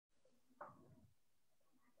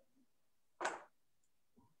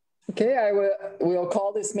Okay, we'll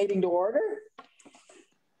call this meeting to order.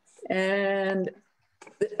 And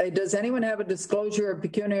does anyone have a disclosure of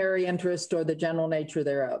pecuniary interest or the general nature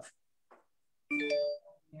thereof?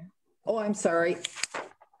 Oh, I'm sorry.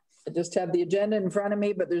 I just have the agenda in front of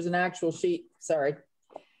me, but there's an actual sheet. Sorry.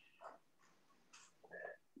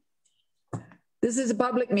 This is a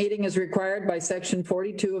public meeting as required by Section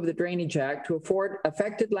 42 of the Drainage Act to afford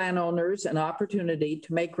affected landowners an opportunity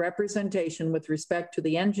to make representation with respect to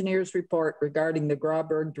the engineer's report regarding the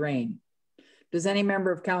Grawberg Drain. Does any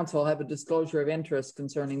member of council have a disclosure of interest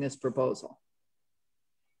concerning this proposal?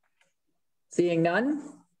 Seeing none.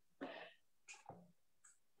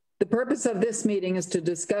 The purpose of this meeting is to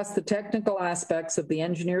discuss the technical aspects of the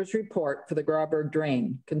engineer's report for the Grawberg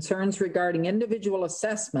Drain. Concerns regarding individual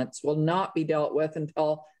assessments will not be dealt with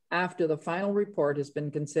until after the final report has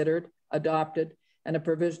been considered, adopted, and a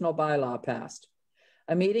provisional bylaw passed.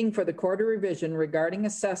 A meeting for the quarter revision regarding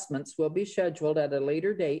assessments will be scheduled at a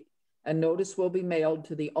later date, and notice will be mailed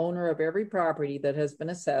to the owner of every property that has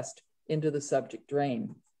been assessed into the subject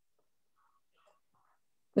drain.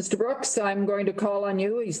 Mr. Brooks, I'm going to call on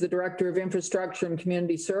you. He's the Director of Infrastructure and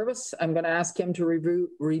Community Service. I'm going to ask him to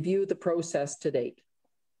review the process to date.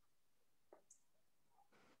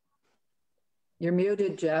 You're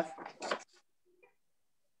muted, Jeff.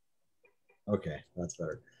 Okay, that's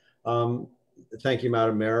better. Thank you,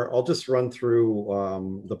 Madam Mayor. I'll just run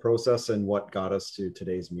through the process and what got us to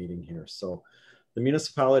today's meeting here. So the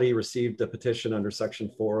municipality received a petition under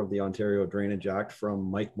Section 4 of the Ontario Drainage Act from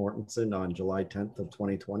Mike Mortensen on July 10th of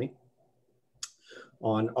 2020.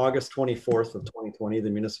 On August 24th of 2020, the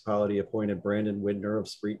municipality appointed Brandon Widner of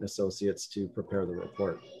Spreet & Associates to prepare the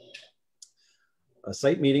report. A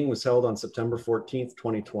site meeting was held on September 14th,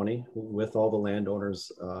 2020 with all the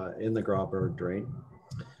landowners in the Grawberg Drain.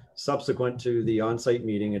 Subsequent to the on-site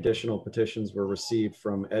meeting, additional petitions were received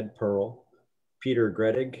from Ed Pearl, Peter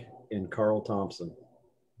Gredig, and Carl Thompson.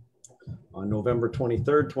 On November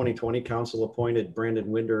 23rd, 2020, Council appointed Brandon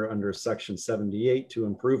Winder under Section 78 to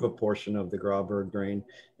improve a portion of the Grawberg Drain,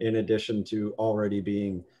 in addition to already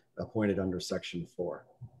being appointed under Section 4.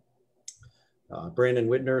 Brandon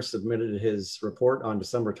Widner submitted his report on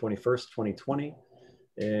December 21st, 2020,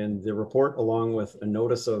 and the report, along with a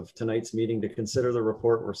notice of tonight's meeting to consider the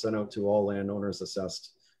report, were sent out to all landowners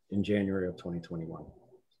assessed in January of 2021.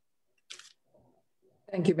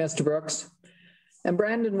 Thank you, Mr. Brooks. And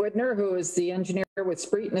Brandon Widner, who is the engineer with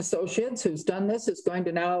Spreet & Associates, who's done this, is going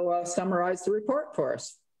to now summarize the report for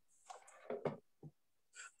us.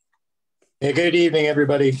 Hey, good evening,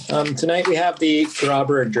 everybody. Tonight we have the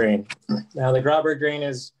Grawberg Drain. Now, the Grawberg Drain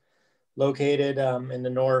is located in the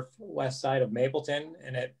northwest side of Mapleton,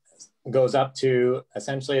 and it goes up to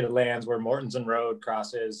essentially the lands where Mortensen Road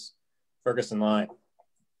crosses Ferguson Line.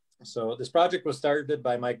 So this project was started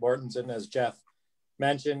by Mike Mortensen, as Jeff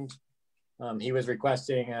mentioned. He was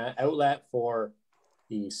requesting an outlet for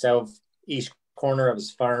the southeast corner of his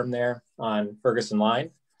farm there on Ferguson Line.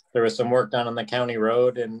 There was some work done on the county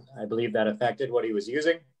road, and I believe that affected what he was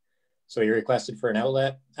using. So he requested for an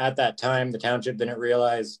outlet. At that time, the township didn't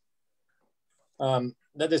realize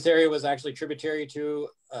that this area was actually tributary to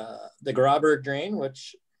the Grawberg Drain,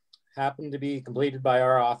 which happened to be completed by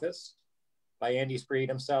our office, by Andy Spreet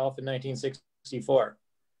himself in 1964.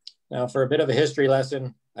 Now, for a bit of a history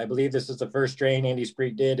lesson, I believe this is the first drain Andy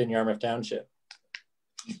Spreet did in Yarmouth Township.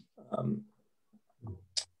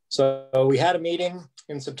 So we had a meeting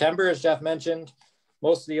in September, as Jeff mentioned.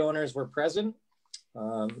 Most of the owners were present.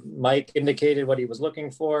 Mike indicated what he was looking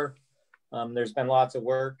for. There's been lots of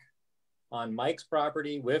work on Mike's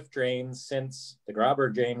property with drains since the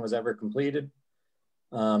Grawberg Drain was ever completed.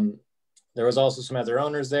 There was also some other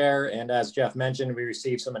owners there. And as Jeff mentioned, we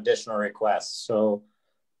received some additional requests. So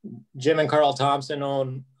Jim and Carl Thompson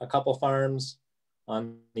own a couple farms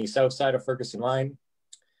on the south side of Ferguson Line.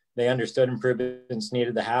 They understood improvements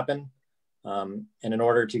needed to happen. And in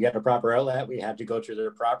order to get a proper outlet, we had to go through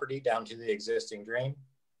their property down to the existing drain.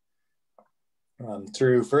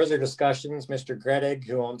 Through further discussions, Mr. Gredig,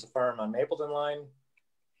 who owns a farm on Mapleton Line,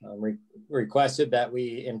 requested that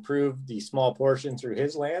we improve the small portion through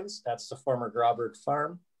his lands. That's the former Grawberg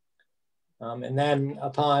farm. And then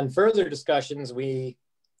upon further discussions, we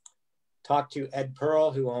talked to Ed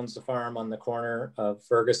Pearl, who owns the farm on the corner of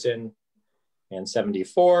Ferguson and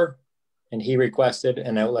 74, and he requested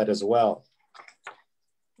an outlet as well.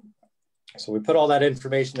 So we put all that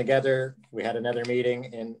information together. We had another meeting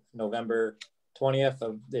in November 20th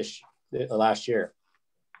of last year.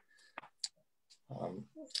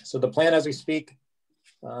 So the plan as we speak,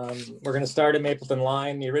 we're going to start at Mapleton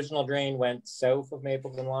Line. The original drain went south of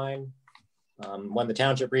Mapleton Line. When the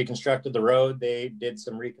township reconstructed the road, they did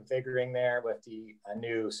some reconfiguring there with a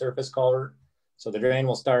new surface culvert. So the drain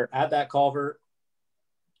will start at that culvert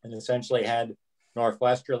and essentially head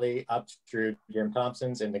northwesterly up through Jim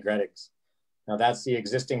Thompson's into Grettig's. Now that's the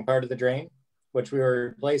existing part of the drain, which we were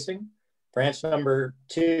replacing. Branch number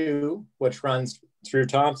 2, which runs through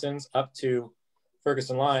Thompson's up to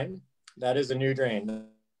Ferguson Line, that is a new drain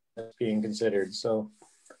that's being considered. So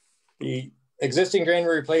the existing drain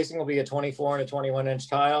we're replacing will be a 24 and a 21 inch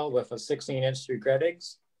tile with a 16 inch through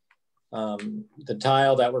Grettig's. The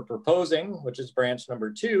tile that we're proposing, which is branch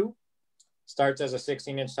number 2, starts as a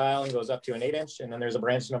 16 inch tile and goes up to an 8 inch. And then there's a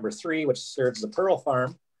branch number 3, which serves the Pearl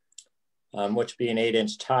Farm, which would be an 8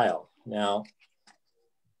 inch tile. Now,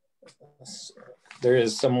 there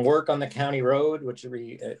is some work on the county road, which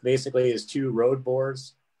basically is 2 road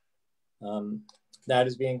bores. That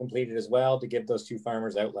is being completed as well to give those 2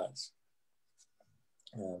 farmers outlets.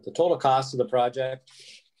 The total cost of the project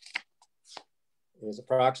is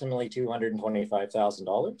approximately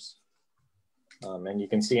 $225,000. And you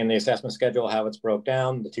can see in the assessment schedule how it's broke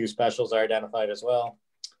down. The 2 specials are identified as well.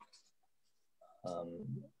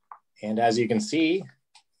 And as you can see,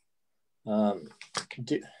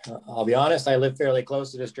 I'll be honest, I live fairly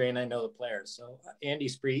close to this drain. I know the players. So Andy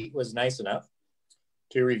Spree was nice enough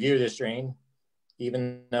to review this drain,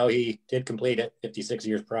 even though he did complete it 56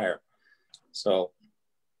 years prior. So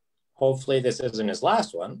hopefully this isn't his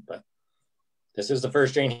last one, but this is the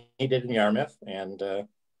first drain he did in Yarmouth, and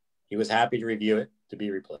he was happy to review it to be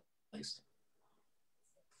replaced.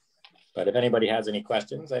 But if anybody has any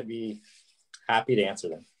questions, I'd be happy to answer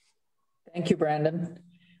them. Thank you, Brandon.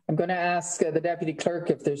 I'm going to ask the Deputy Clerk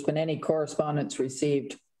if there's been any correspondence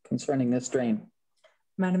received concerning this drain.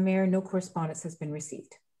 Madam Mayor, no correspondence has been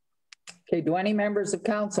received. Okay, do any members of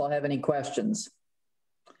council have any questions?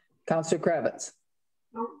 Councillor Kravitz.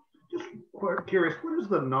 No, just curious, what is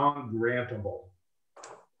the non-grantable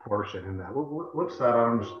portion in that? What's that? I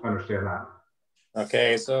don't understand that.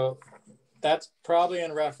 Okay, so that's probably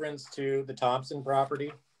in reference to the Thompson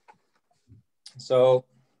property. So,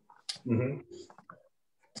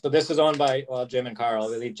 so this is owned by, well, Jim and Carl.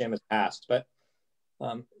 I believe Jim has passed. But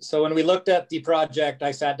so when we looked at the project, I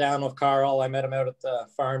sat down with Carl. I met him out at the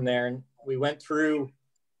farm there, and we went through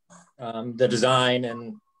the design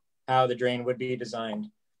and how the drain would be designed.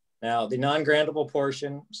 Now, the non-grantable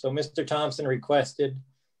portion, so Mr. Thompson requested,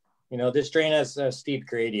 you know, this drain has steep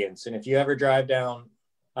gradients. And if you ever drive down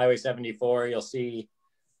Highway 74, you'll see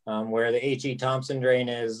where the H.E. Thompson drain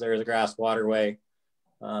is, there's a grass waterway.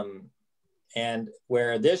 And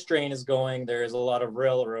where this drain is going, there is a lot of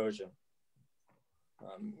rill erosion.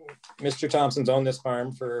 Mr. Thompson's owned this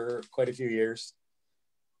farm for quite a few years.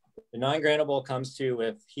 The non-grantable comes to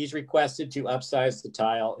if he's requested to upsize the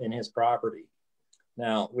tile in his property.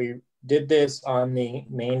 Now, we did this on the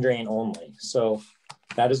main drain only. So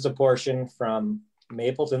that is the portion from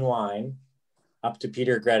Mapleton Line up to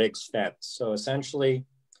Peter Grettig's fence. So essentially,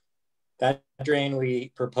 that drain we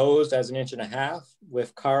proposed as 1.5 inches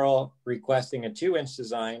with Carl requesting a 2-inch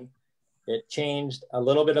design. It changed a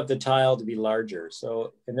little bit of the tile to be larger.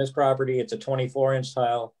 So in this property, it's a 24-inch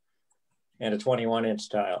tile and a 21-inch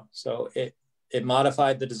tile. So it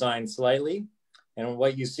modified the design slightly. And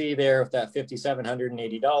what you see there with that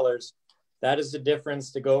 $5,780, that is the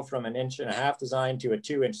difference to go from an 1.5 inch design to a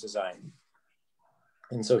 2-inch design.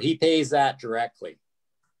 And so he pays that directly.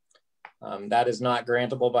 That is not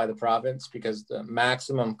grantable by the province because the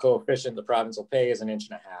maximum coefficient the province will pay is 1.5 inches.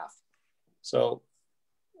 So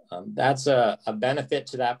that's a benefit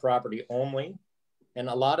to that property only. And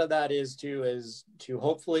a lot of that is to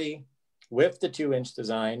hopefully, with the 2-inch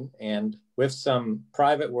design and with some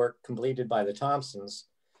private work completed by the Thompsons,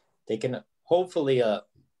 they can hopefully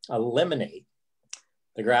eliminate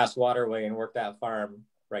the grass waterway and work that farm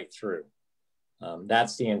right through.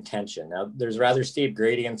 That's the intention. Now, there's rather steep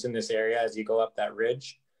gradients in this area as you go up that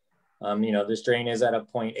ridge. You know, this drain is at a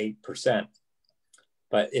 0.8%.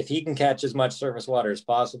 But if he can catch as much surface water as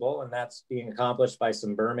possible, and that's being accomplished by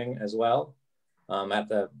some berming as well,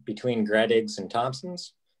 between Grettig's and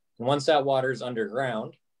Thompson's. And once that water is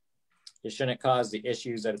underground, it shouldn't cause the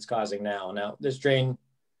issues that it's causing now. Now, this drain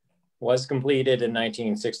was completed in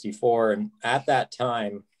 1964, and at that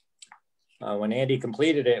time, when Andy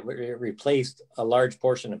completed it, it replaced a large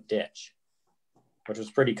portion of ditch, which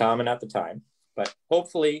was pretty common at the time. But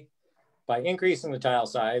hopefully, by increasing the tile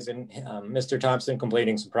size and Mr. Thompson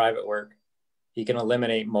completing some private work, he can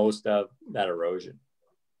eliminate most of that erosion.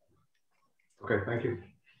 Okay, thank you.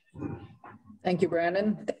 Thank you,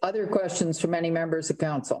 Brandon. Other questions from any members of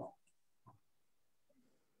council?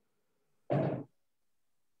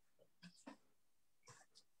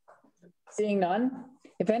 Seeing none,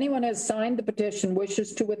 if anyone has signed the petition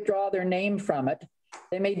wishes to withdraw their name from it,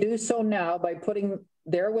 they may do so now by putting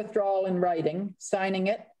their withdrawal in writing, signing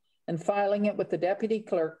it, and filing it with the Deputy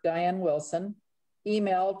Clerk, Diane Wilson,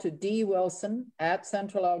 email to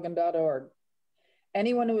dwilson@centralelgin.org.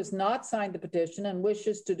 Anyone who has not signed the petition and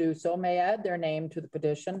wishes to do so may add their name to the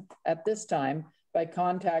petition at this time by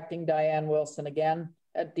contacting Diane Wilson again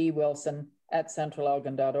at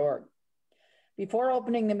dwilson@centralelgin.org. Before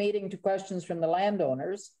opening the meeting to questions from the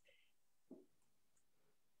landowners,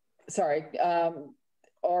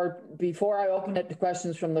 or before I open it to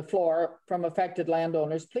questions from the floor from affected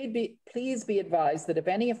landowners, please be advised that if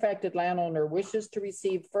any affected landowner wishes to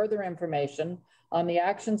receive further information on the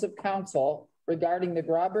actions of council regarding the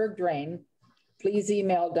Grawberg Drain, please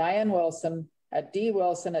email Diane Wilson at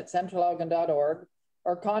dwilson@centralelgin.org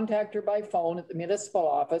or contact her by phone at the municipal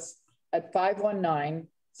office at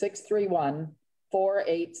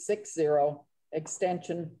 519-631-4860,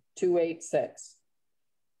 extension 286.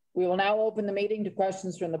 We will now open the meeting to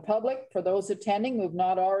questions from the public. For those attending who have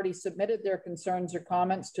not already submitted their concerns or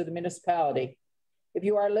comments to the municipality, if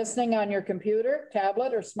you are listening on your computer,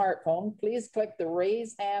 tablet, or smartphone, please click the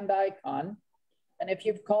raise hand icon. And if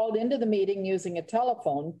you've called into the meeting using a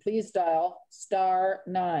telephone, please dial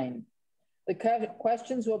 *9. The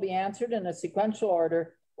questions will be answered in a sequential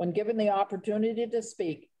order. When given the opportunity to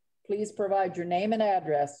speak, please provide your name and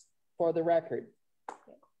address for the record.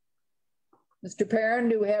 Mr. Perrin,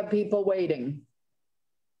 do we have people waiting?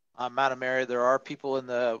 Madam Mayor, there are people in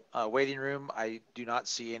the waiting room. I do not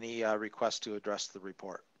see any requests to address the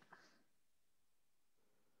report.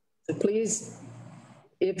 So please,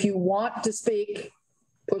 if you want to speak,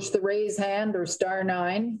 push the raise hand or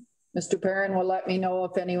 *9. Mr. Perrin will let me know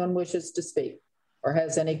if anyone wishes to speak or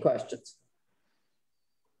has any questions.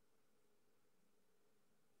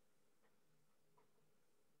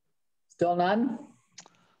 Still none?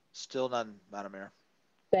 Still none, Madam Mayor.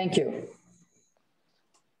 Thank you.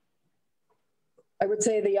 I would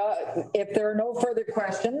say if there are no further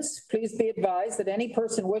questions, please be advised that any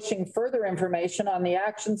person wishing further information on the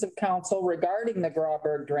actions of council regarding the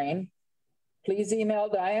Grawberg Drain, please email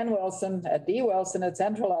Diane Wilson at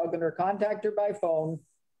dwilson@centralelgin or contact her by phone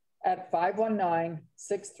at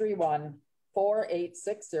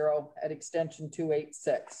 519-631-4860 at extension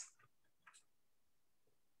 286.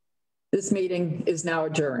 This meeting is now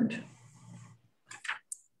adjourned.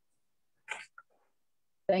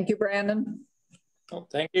 Thank you, Brandon. Oh,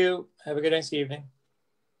 thank you. Have a good nice evening.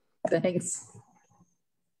 Thanks.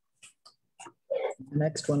 The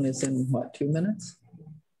next one is in what, 2 minutes?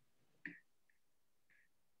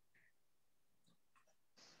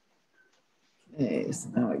 Okay, so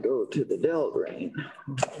now I go to the Dell Drain.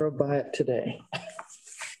 I drove by it today.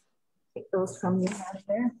 It goes from you out of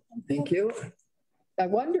there. Thank you. I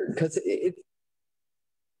wondered because it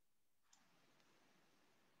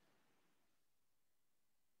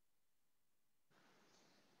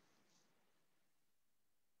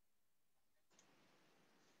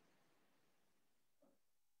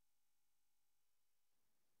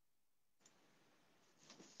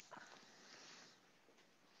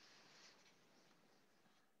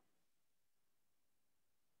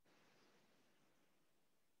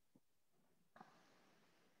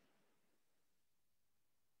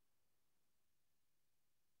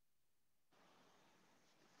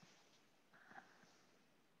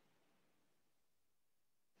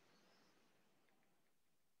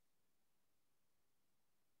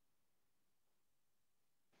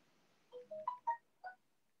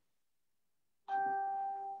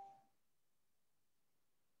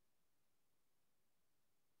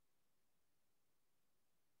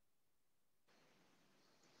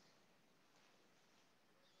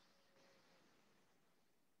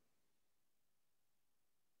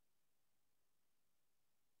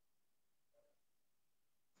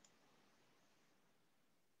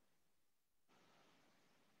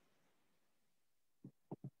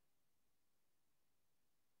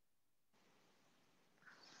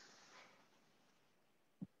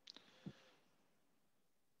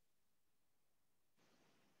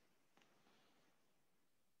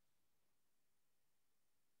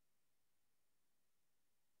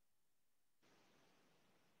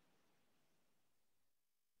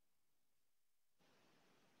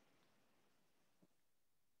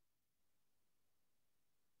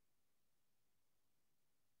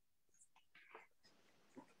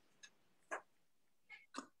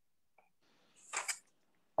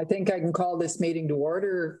I think I can call this meeting to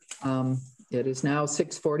order. It is now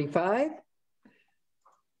 6:45.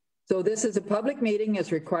 So this is a public meeting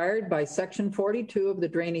as required by Section 42 of the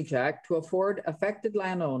Drainage Act to afford affected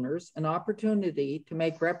landowners an opportunity to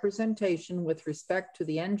make representation with respect to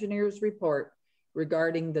the engineer's report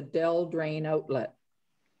regarding the Dell Drain outlet.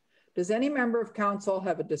 Does any member of council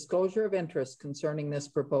have a disclosure of interest concerning this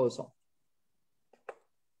proposal?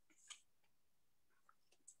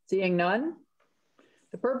 Seeing none,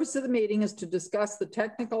 the purpose of the meeting is to discuss the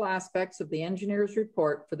technical aspects of the engineer's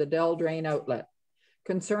report for the Dell Drain outlet.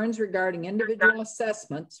 Concerns regarding individual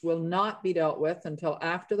assessments will not be dealt with until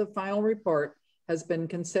after the final report has been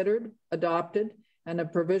considered, adopted, and a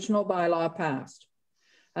provisional bylaw passed.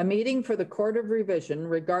 A meeting for the Court of Revision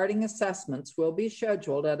regarding assessments will be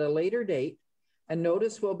scheduled at a later date, and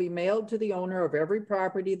notice will be mailed to the owner of every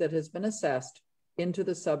property that has been assessed into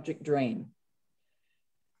the subject drain.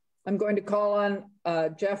 I'm going to call on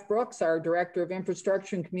Jeff Brooks, our Director of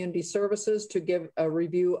Infrastructure and Community Services, to give a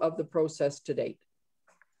review of the process to date.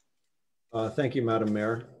 Thank you, Madam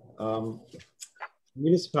Mayor. The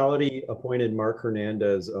municipality appointed Mark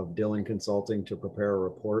Hernandez of Dillon Consulting to prepare a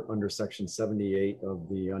report under Section 78 of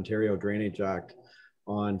the Ontario Drainage Act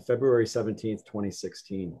on February 17th,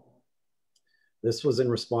 2016. This was in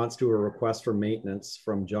response to a request for maintenance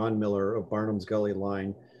from John Miller of Barnum's Gully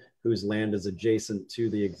Line, whose land is adjacent to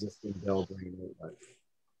the existing Dell Drain outlet.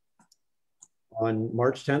 On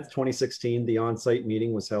March 10th, 2016, the on-site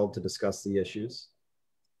meeting was held to discuss the issues.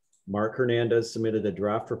 Mark Hernandez submitted a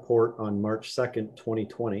draft report on March 2nd,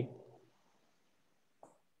 2020.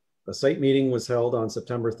 A site meeting was held on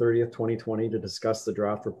September 30th, 2020 to discuss the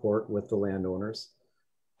draft report with the landowners.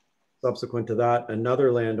 Subsequent to that,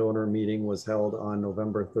 another landowner meeting was held on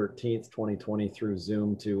November 13th, 2020 through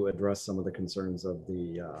Zoom to address some of the concerns of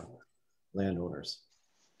the landowners.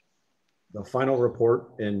 The final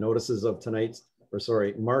report and notices of tonight's,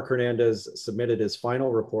 Mark Hernandez submitted his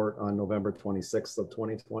final report on November 26th of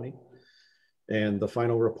 2020. And the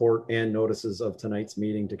final report and notices of tonight's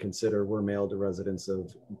meeting to consider were mailed to residents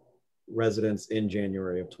in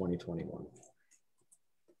January of 2021.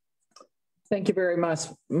 Thank you very much,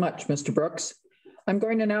 Mr. Brooks. I'm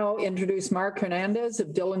going to now introduce Mark Hernandez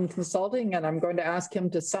of Dillon Consulting, and I'm going to ask him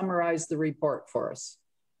to summarize the report for us.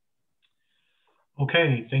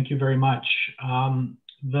 Okay, thank you very much.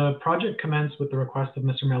 The project commenced with the request of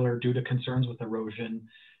Mr. Miller due to concerns with erosion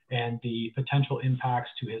and the potential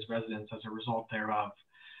impacts to his residents as a result thereof.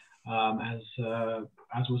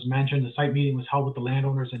 As was mentioned, the site meeting was held with the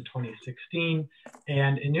landowners in 2016,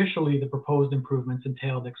 and initially the proposed improvements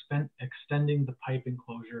entailed extending the pipe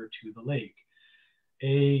enclosure to the lake.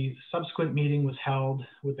 A subsequent meeting was held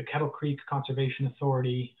with the Kettle Creek Conservation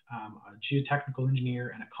Authority, a geotechnical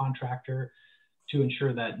engineer, and a contractor to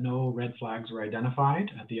ensure that no red flags were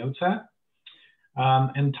identified at the outset.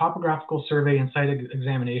 And topographical survey and site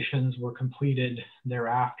examinations were completed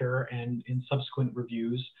thereafter and in subsequent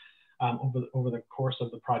reviews over the course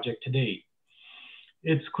of the project to date.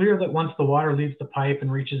 It's clear that once the water leaves the pipe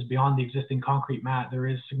and reaches beyond the existing concrete mat, there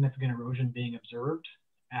is significant erosion being observed,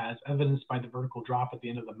 as evidenced by the vertical drop at the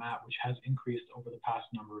end of the mat, which has increased over the past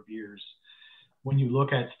number of years. When you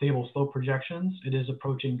look at stable slope projections, it is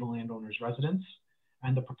approaching the landowner's residence,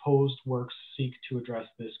 and the proposed works seek to address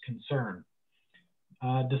this concern.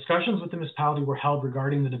 Discussions with the municipality were held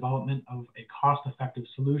regarding the development of a cost-effective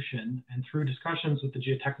solution, and through discussions with the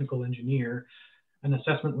geotechnical engineer, an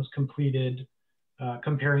assessment was completed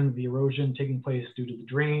comparing the erosion taking place due to the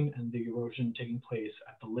drain and the erosion taking place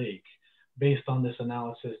at the lake. Based on this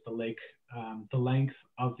analysis, the length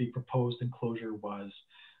of the proposed enclosure was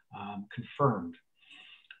confirmed.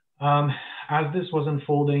 As this was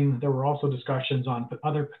unfolding, there were also discussions on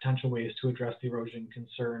other potential ways to address the erosion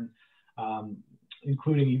concern,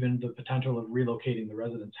 including even the potential of relocating the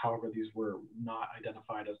residents. However, these were not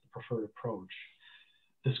identified as the preferred approach.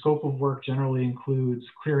 The scope of work generally includes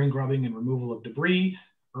clearing, grubbing, and removal of debris,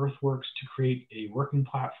 earthworks to create a working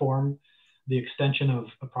platform, the extension of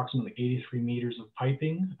approximately 83 meters of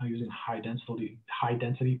piping using high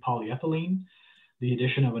density polyethylene, the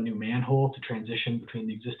addition of a new manhole to transition between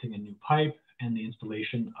the existing and new pipe, and the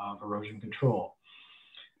installation of erosion control.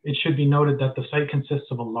 It should be noted that the site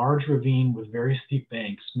consists of a large ravine with very steep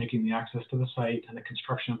banks, making the access to the site and the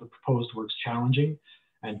construction of the proposed works challenging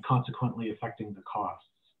and consequently affecting the costs.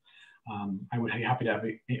 I would be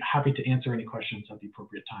happy to answer any questions at the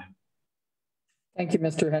appropriate time. Thank you,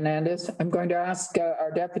 Mr. Hernandez. I'm going to ask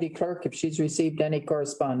our deputy clerk if she's received any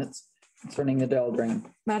correspondence concerning the Dell Drain.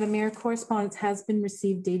 Madam Mayor, correspondence has been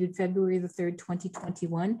received dated February the 3rd,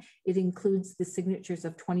 2021. It includes the signatures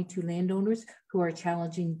of 22 landowners who are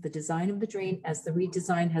challenging the design of the drain, as the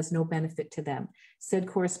redesign has no benefit to them. Said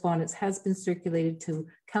correspondence has been circulated to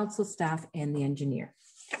council staff and the engineer.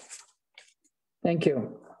 Thank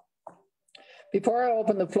you. Before I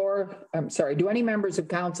open the floor, I'm sorry, do any members of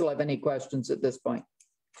council have any questions at this point?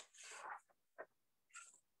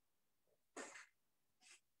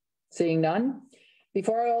 Seeing none.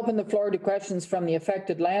 Before I open the floor to questions from the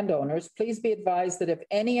affected landowners, please be advised that if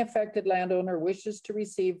any affected landowner wishes to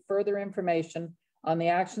receive further information on the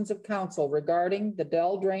actions of council regarding the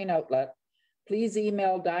Dell Drain outlet, please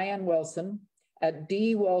email Diane Wilson at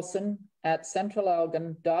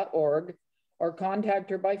dwilson@centralalgon.org or contact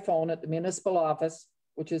her by phone at the municipal office,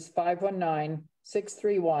 which is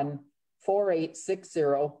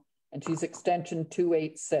 519-631-4860, and she's extension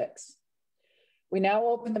 286. We now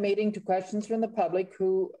open the meeting to questions from the public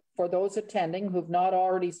who, for those attending who've not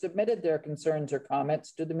already submitted their concerns or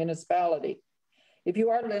comments to the municipality. If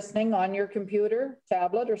you are listening on your computer,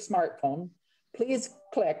 tablet, or smartphone, please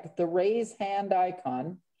click the raise hand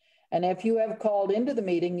icon. And if you have called into the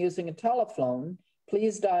meeting using a telephone,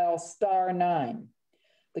 please dial *9.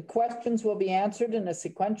 The questions will be answered in a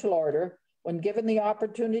sequential order. When given the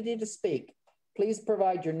opportunity to speak, please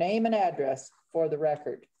provide your name and address for the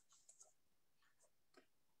record.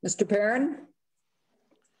 Mr. Perrin?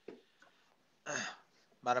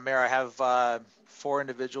 Madam Mayor, I have 4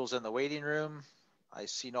 individuals in the waiting room. I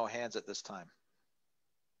see no hands at this time.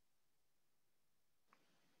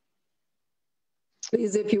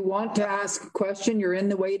 Please, if you want to ask a question, you're in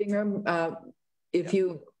the waiting room. If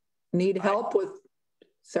you need help with,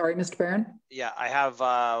 sorry, Mr. Perrin? Yeah, I have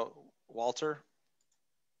Walter.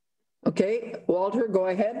 Okay, Walter, go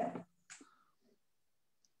ahead.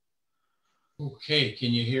 Okay,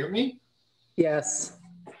 can you hear me? Yes.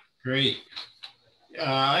 Great.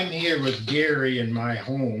 I'm here with Gary in my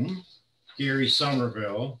home, Gary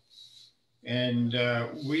Somerville, and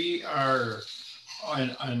we are,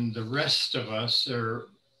 and the rest of us are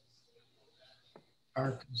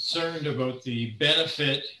concerned about the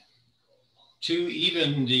benefit to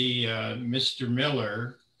even the Mr.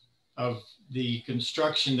 Miller of the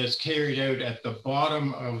construction that's carried out at the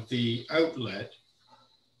bottom of the outlet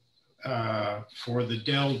for the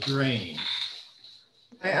Dell Drain.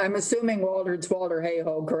 I'm assuming Walter, it's Walter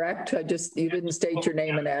Hayhoe, correct? You didn't state your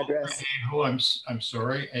name and address. Hayhoe, I'm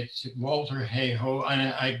sorry, it's Walter Hayhoe.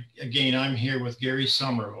 And I'm here with Gary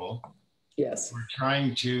Somerville. Yes. We're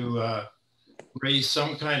trying to raise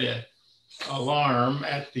some kind of alarm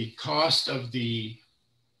at the cost of the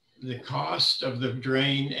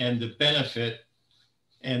drain and the benefit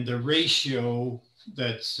and the ratio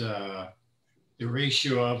that's the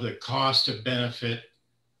ratio of the cost of benefit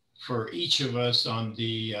for each of us on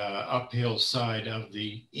the uphill side of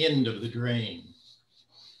the end of the drain.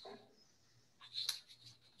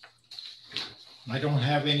 I don't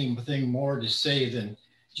have anything more to say than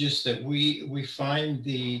just that we find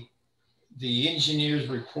the engineer's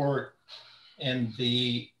report and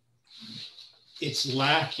it is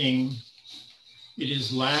lacking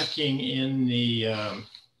in the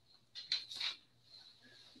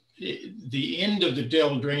end of the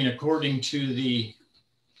Dell Drain, according to the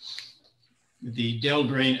Dell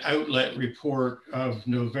Drain outlet report of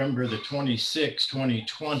November the 26th,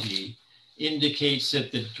 2020, indicates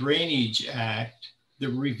that the Drainage Act, the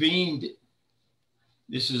ravine,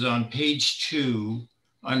 this is on page 2,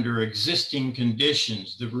 under existing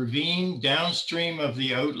conditions, the ravine downstream of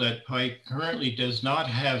the outlet pipe currently does not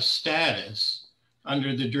have status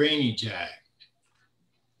under the Drainage Act.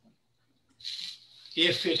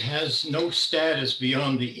 If it has no status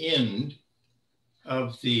beyond the end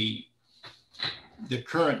of the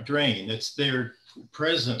current drain that's there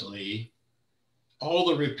presently, all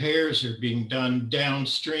the repairs are being done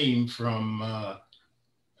downstream from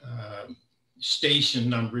station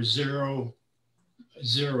number 000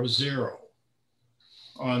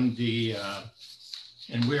 on the,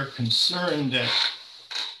 and we're concerned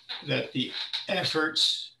that the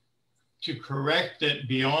efforts to correct it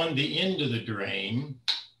beyond the end of the drain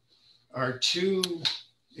are too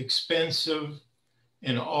expensive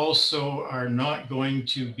and also are not going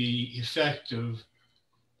to be effective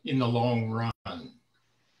in the long run.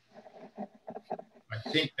 I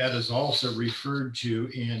think that is also referred to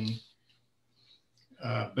in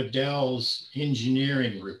Bedell's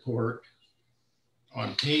engineering report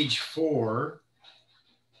on page 4.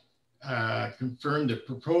 Confirmed the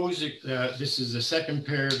proposed, this is the second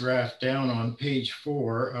paragraph down on page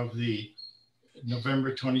 4 of the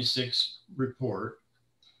November 26th report.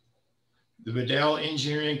 The Bedell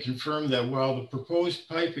engineering confirmed that while the proposed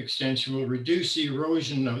pipe extension will reduce the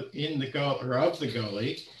erosion of the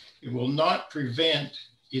gully, it will not prevent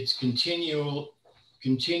its continuance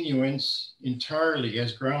entirely,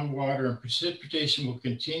 as groundwater and precipitation will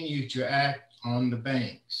continue to act on the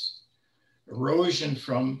banks. Erosion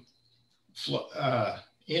from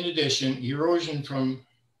in addition, erosion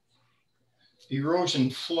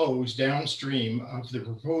flows downstream of the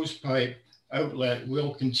proposed pipe outlet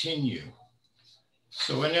will continue.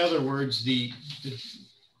 So in other words, the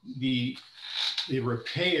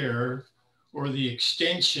repair or the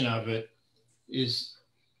extension of it is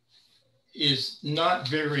not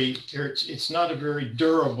very, it's not a very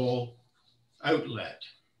durable outlet.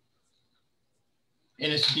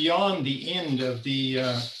 And it's beyond the end of the,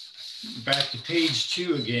 back to page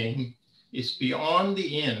 2 again, it's beyond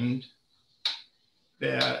the end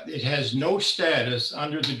that it has no status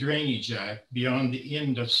under the Drainage Act beyond the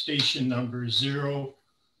end of station number 000.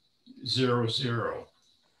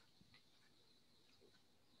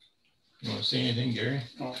 You want to say anything, Gary?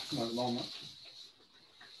 No, not at the moment.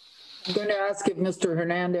 I'm going to ask if Mr.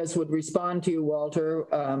 Hernandez would respond to you, Walter,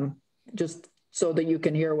 just so that you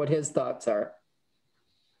can hear what his thoughts are.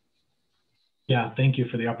 Yeah, thank you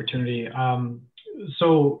for the opportunity.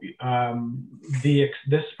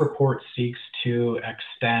 This report seeks to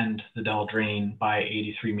extend the Dell Drain by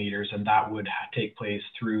 83 meters, and that would take place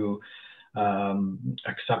through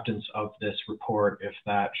acceptance of this report if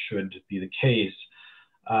that should be the case.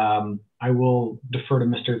 I will defer to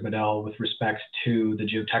Mr. Bedell with respect to the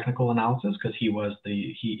geotechnical analysis, because he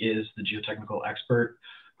is the geotechnical expert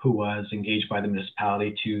who was engaged by the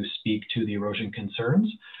municipality to speak to the erosion concerns.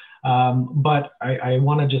 But I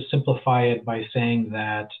want to just simplify it by saying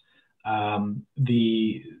that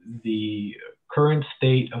the current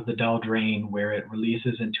state of the Dell Drain, where it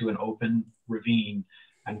releases into an open ravine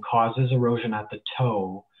and causes erosion at the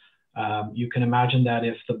toe, you can imagine that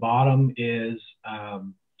if the bottom is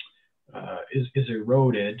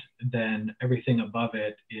eroded, then everything above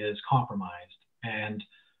it is compromised. And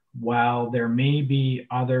while there may be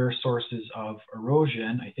other sources of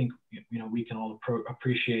erosion, I think we can all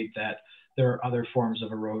appreciate that there are other forms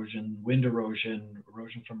of erosion, wind erosion,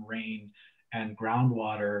 erosion from rain, and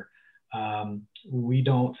groundwater. We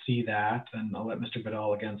don't see that, and I'll let Mr.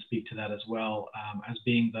 Bedell again speak to that as well, as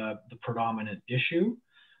being the predominant issue.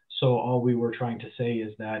 So all we were trying to say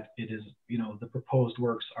is that it is, the proposed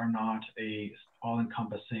works are not a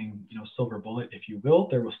all-encompassing, silver bullet, if you will.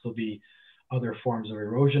 There will still be other forms of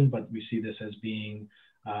erosion, but we see this as being,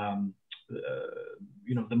 the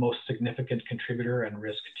most significant contributor and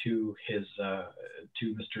risk to to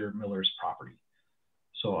Mr. Miller's property.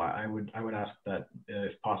 So I would ask that,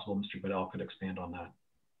 if possible, Mr. Bedell could expand on that.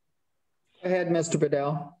 Go ahead, Mr.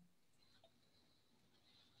 Bedell.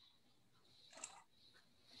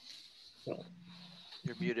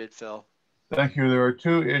 You're muted, Phil. Thank you. There are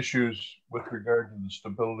two issues with regard to the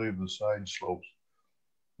stability of the side slopes.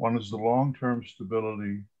 One is the long-term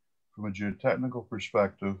stability from a geotechnical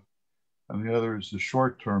perspective, and the other is the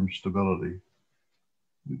short-term stability.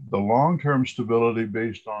 The long-term stability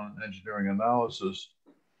based on engineering analysis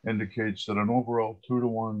indicates that an overall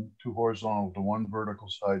 2 horizontal to 1 vertical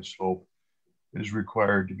side slope is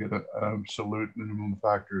required to get an absolute minimum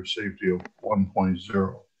factor of safety of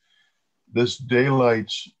 1.0. This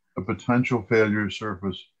daylights a potential failure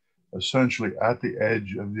surface essentially at the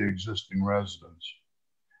edge of the existing residence.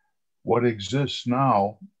 What exists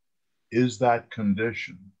now is that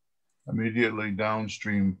condition immediately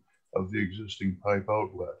downstream of the existing pipe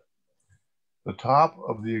outlet. The top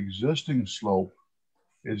of the existing slope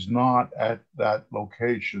is not at that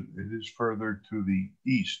location. It is further to the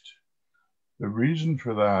east. The reason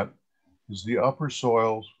for that is the upper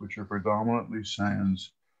soils, which are predominantly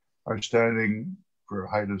sands, are standing for a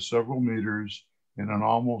height of several meters in an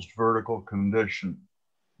almost vertical condition,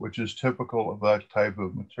 which is typical of that type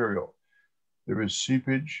of material. There is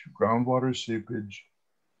seepage, groundwater seepage,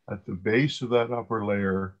 at the base of that upper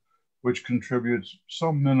layer, which contributes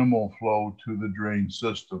some minimal flow to the drain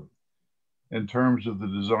system. In terms of the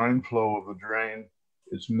design flow of the drain,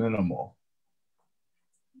 it's minimal.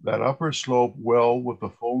 That upper slope will, with the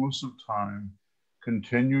fullness of time,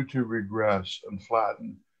 continue to regress and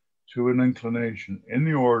flatten to an inclination in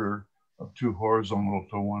the order of 2 horizontal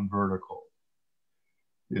to 1 vertical.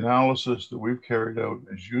 The analysis that we've carried out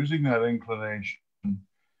is using that inclination,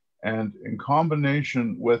 and in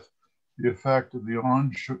combination with the effect of the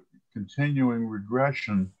continuing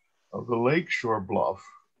regression of the lakeshore bluff,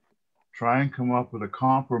 try and come up with a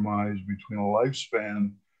compromise between a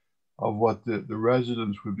lifespan of what the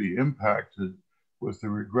residents would be impacted with the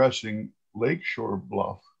regressing lakeshore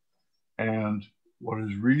bluff and what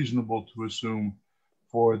is reasonable to assume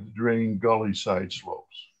for the drain gully side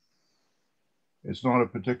slopes. It's not a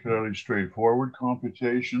particularly straightforward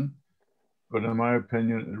computation, but in my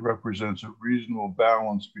opinion, it represents a reasonable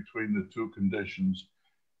balance between the two conditions.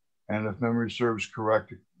 And if memory serves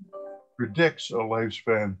correct, it predicts a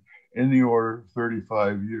lifespan in the order of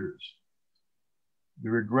 35 years. The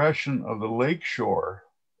regression of the lakeshore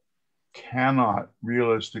cannot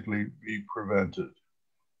realistically be prevented.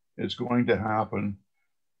 It's going to happen.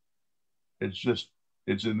 It's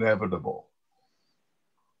inevitable.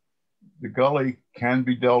 The gully can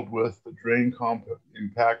be dealt with, the drain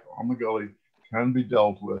impact on the gully can be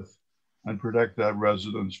dealt with, and protect that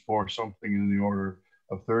residence for something in the order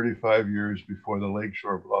of 35 years before the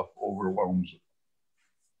lakeshore bluff overwhelms it.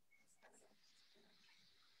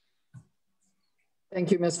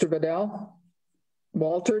 Thank you, Mr. Bedell.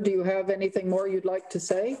 Walter, do you have anything more you'd like to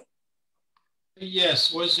say?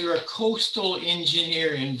 Yes. Was there a coastal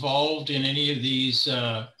engineer involved in any of these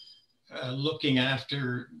looking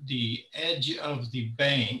after the edge of the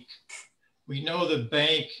bank? We know the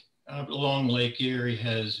bank along Lake Erie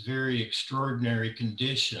has very extraordinary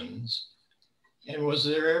conditions. And was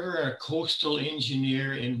there ever a coastal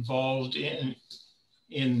engineer involved in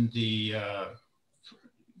the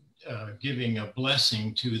giving a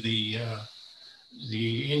blessing to the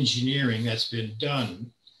engineering that's been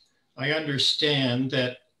done? I understand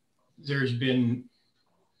that there's been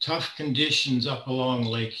tough conditions up along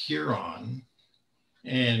Lake Huron,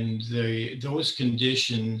 and those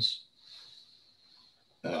conditions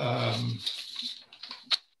I've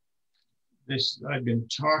been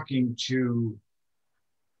talking to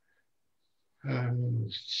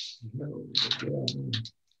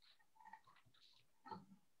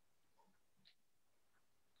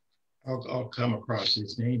I'll come across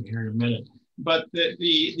his name here in a minute. But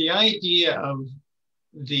the idea of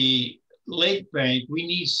the lake bank, we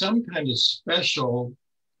need some kind of special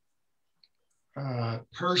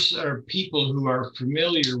person or people who are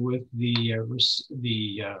familiar with the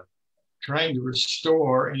trying to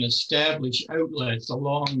restore and establish outlets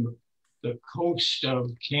along the coast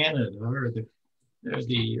of Canada, or the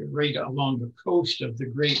right along the coast of the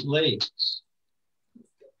Great Lakes.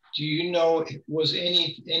 Do you know, has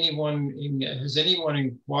anyone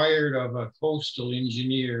inquired of a coastal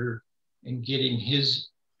engineer in getting his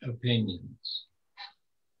opinions?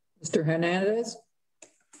 Mr. Hernandez?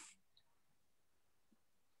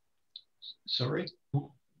 Sorry?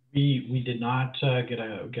 We did not get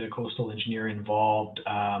a coastal engineer involved.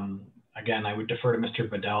 Again, I would defer to Mr.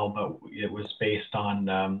 Bedell, but it was based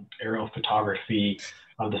on aerial photography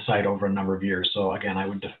of the site over a number of years. So again, I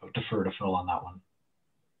would defer to Phil on that one.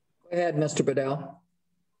 Go ahead, Mr. Bedell.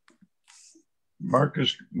 Mark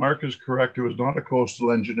is correct. There was not a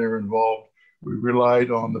coastal engineer involved. We relied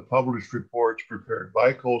on the published reports prepared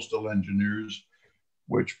by coastal engineers,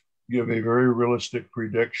 which give a very realistic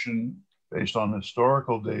prediction based on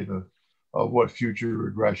historical data of what future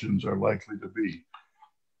regressions are likely to be.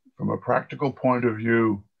 From a practical point of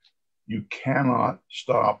view, you cannot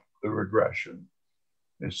stop the regression.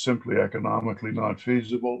 It's simply economically not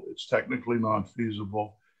feasible. It's technically not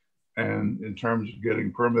feasible. And in terms of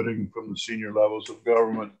getting permitting from the senior levels of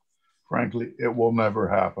government, frankly, it will never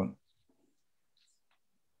happen.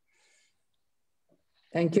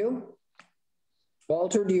 Thank you.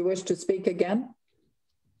 Walter, do you wish to speak again?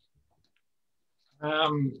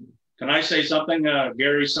 Can I say something,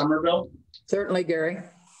 Gary Somerville? Certainly, Gary.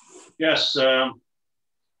 Yes. The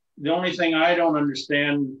only thing I don't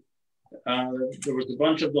understand, there was a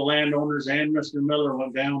bunch of the landowners and Mr. Miller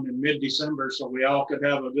went down in mid-December so we all could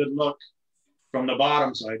have a good look from the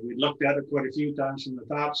bottom side. We looked at it quite a few times from the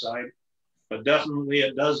top side, but definitely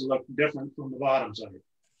it does look different from the bottom side.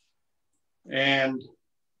 And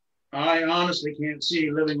I honestly can't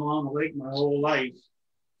see, living along the lake my whole life,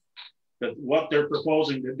 that what they're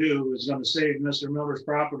proposing to do is going to save Mr. Miller's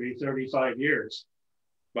property 35 years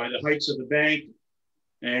by the heights of the bank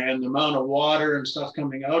and the amount of water and stuff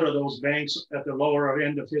coming out of those banks at the lower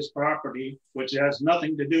end of his property, which has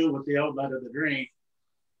nothing to do with the outlet of the drain,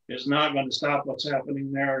 is not going to stop what's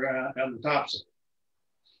happening there on the top side.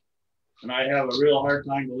 And I have a real hard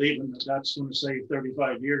time believing that that's going to save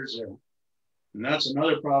 35 years there. And that's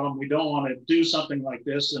another problem. We don't want to do something like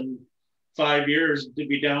this and 5 years to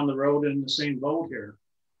be down the road in the same boat here.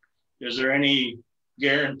 Is there any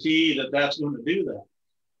guarantee that that's going to do that?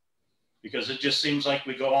 Because it just seems like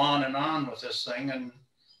we go on and on with this thing, and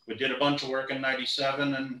we did a bunch of work in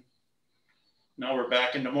 '97 and now we're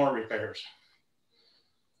back into more repairs.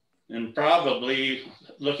 And probably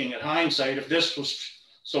looking at hindsight, if this was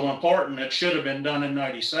so important, it should have been done in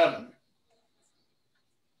 '97.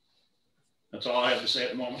 That's all I have to say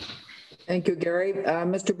at the moment. Thank you, Gary.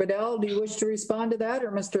 Mr. Bedell, do you wish to respond to that,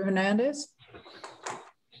 or Mr. Hernandez?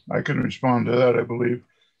 I can respond to that, I believe.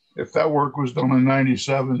 If that work was done in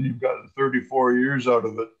 '97, you've gotten 34 years out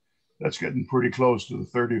of it. That's getting pretty close to the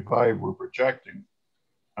 35 we're projecting.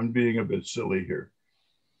 I'm being a bit silly here.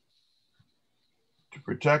 To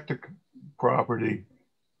protect the property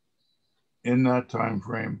in that time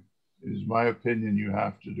frame, it is my opinion you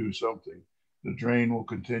have to do something. The drain will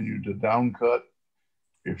continue to downcut.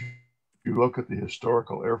 If you look at the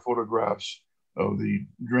historical air photographs of the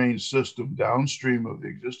drain system downstream of the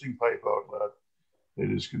existing pipe outlet, it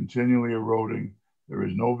is continually eroding. There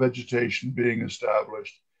is no vegetation being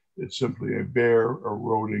established. It's simply a bare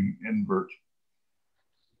eroding invert.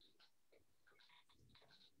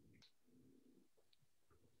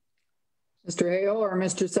 Mr. Hale or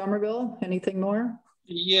Mr. Somerville, anything more?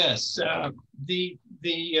 Yes,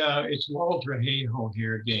 it's Walter Hayhoe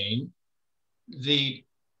here again.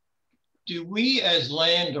 Do we as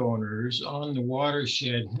landowners on the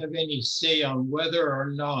watershed have any say on whether or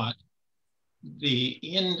not the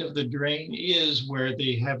end of the drain is where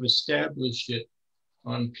they have established it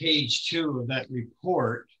on page 2 of that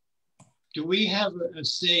report? Do we have a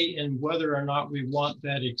say in whether or not we want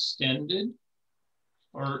that extended?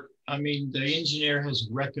 Or, I mean, the engineer has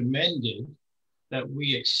recommended that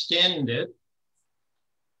we extend it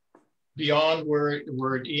beyond where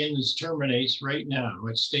it ends, terminates right now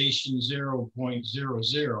at station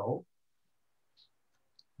 0.00.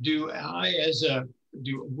 Do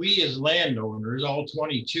we as landowners, all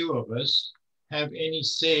 22 of us, have any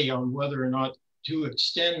say on whether or not to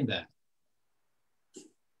extend that?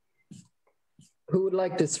 Who would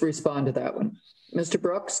like to respond to that one? Mr.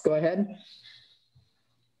 Brooks, go ahead.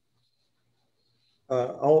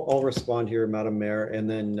 I'll respond here, Madam Mayor, and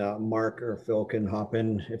then Mark or Phil can hop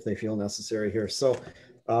in if they feel necessary here. So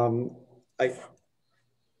I'm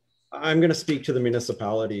going to speak to the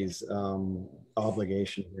municipality's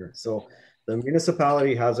obligation here. So the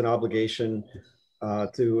municipality has an obligation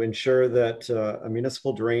to ensure that a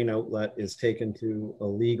municipal drain outlet is taken to a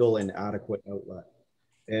legal and adequate outlet.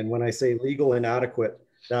 And when I say legal and adequate,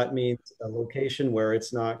 that means a location where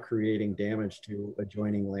it's not creating damage to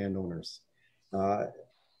adjoining landowners.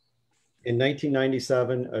 In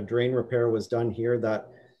 1997, a drain repair was done here. That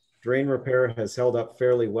drain repair has held up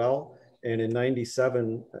fairly well. And in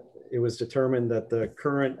 97, it was determined that the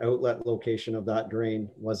current outlet location of that drain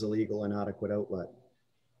was a legal and adequate outlet.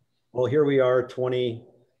 Well, here we are 20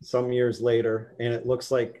 some years later, and it looks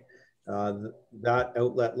like that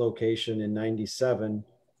outlet location in 97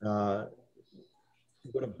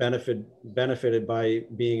 would have benefited by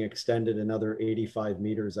being extended another 85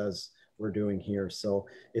 meters as we're doing here. So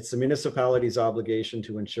it's the municipality's obligation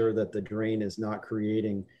to ensure that the drain is not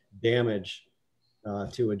creating damage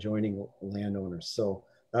to adjoining landowners. So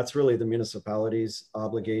that's really the municipality's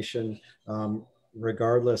obligation,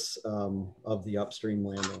 regardless of the upstream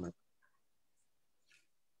landowner.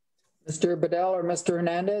 Mr. Bedell or Mr.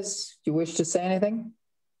 Hernandez, do you wish to say anything?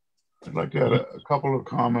 I'd like to add a couple of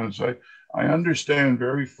comments. I understand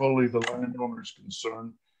very fully the landowner's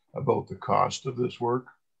concern about the cost of this work.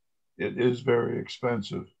 It is very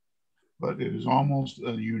expensive, but it is almost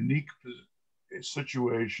a unique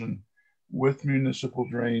situation with municipal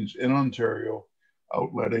drains in Ontario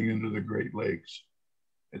outletting into the Great Lakes.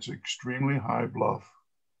 It's extremely high bluff.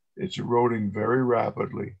 It's eroding very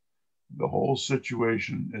rapidly. The whole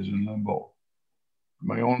situation is in limbo.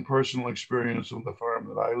 My own personal experience on the farm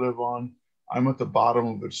that I live on, I'm at the bottom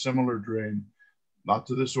of a similar drain, not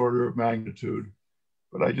to this order of magnitude,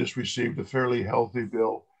 but I just received a fairly healthy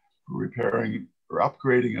bill for repairing or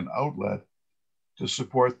upgrading an outlet to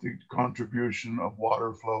support the contribution of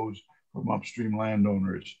water flows from upstream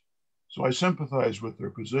landowners. So I sympathize with their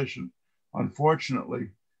position. Unfortunately,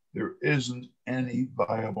 there isn't any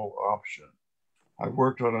viable option. I've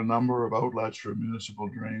worked on a number of outlets for municipal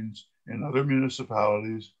drains in other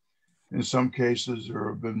municipalities. In some cases, there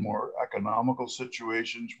have been more economical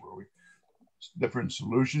situations where different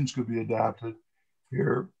solutions could be adapted.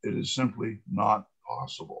 Here, it is simply not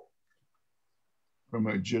possible from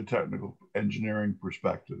a geotechnical engineering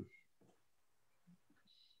perspective.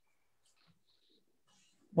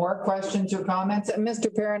 More questions or comments? And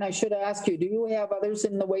Mr. Perrin, I should ask you, do you have others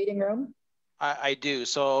in the waiting room? I do.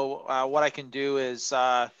 So what I can do is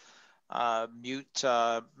mute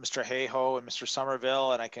Mr. Hayhoe and Mr.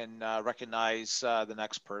 Somerville, and I can recognize the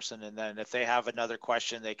next person. And then if they have another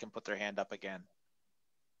question, they can put their hand up again.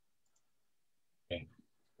 Okay.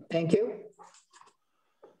 Thank you.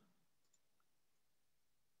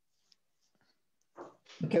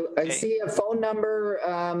 Okay, I see a phone number.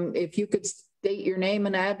 If you could state your name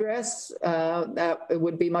and address, that it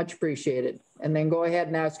would be much appreciated. And then go ahead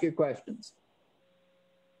and ask your questions.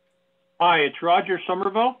 Hi, it's Roger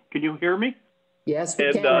Somerville. Can you hear me? Yes,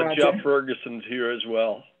 we can, Roger. Jeff Ferguson's here as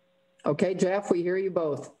well. Okay, Jeff, we hear you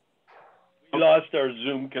both. We lost our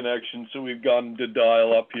Zoom connection, so we've gone to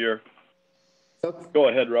dial up here. Go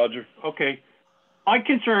ahead, Roger. Okay. my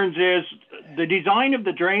concerns is the design of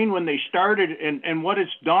the drain when they started and what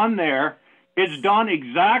it's done there, it's done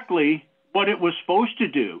exactly what it was supposed to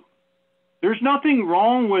do. There's nothing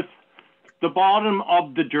wrong with the bottom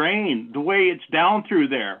of the drain, the way it's down through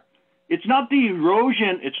there. It's not the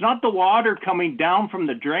erosion, it's not the water coming down from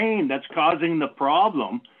the drain that's causing the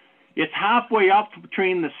problem. It's halfway up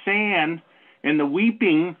between the sand and the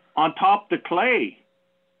weeping on top of the clay.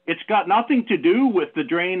 It's got nothing to do with the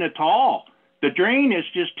drain at all. The drain is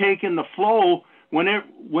just taking the flow. When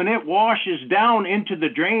it washes down into the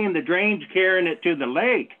drain's carrying it to the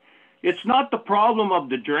lake. It's not the problem of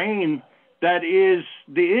the drain that is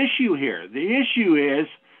the issue here. The issue is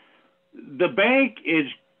the bank is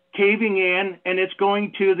caving in and it's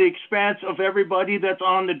going to the expense of everybody that's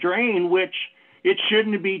on the drain, which it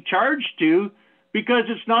shouldn't be charged to, because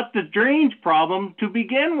it's not the drain's problem to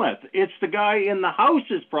begin with. It's the guy in the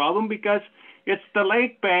house's problem, because it's the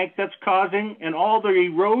lake bank that's causing, and all the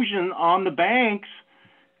erosion on the banks,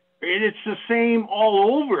 it's the same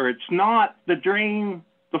all over. It's not the drain,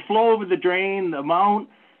 the flow of the drain, the amount.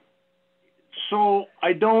 So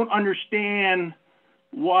I don't understand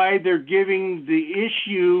why they're giving the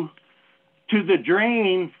issue to the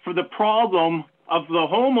drain for the problem of the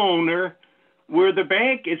homeowner, where the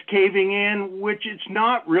bank is caving in, which it's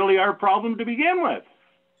not really our problem to begin with.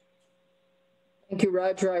 Thank you,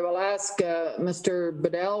 Roger. I will ask Mr.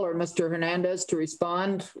 Bedell or Mr. Hernandez to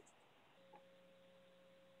respond.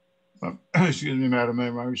 Excuse me, Madam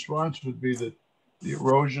Mayor. My response would be that the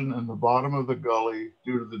erosion in the bottom of the gully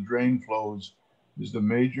due to the drain flows is the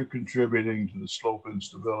major contributing to the slope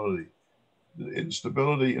instability. The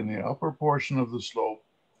instability in the upper portion of the slope,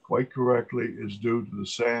 quite correctly, is due to the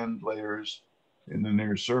sand layers in the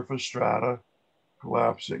near surface strata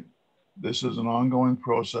collapsing. This is an ongoing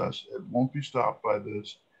process. It won't be stopped by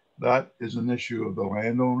this. That is an issue of the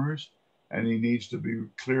landowners, and he needs to be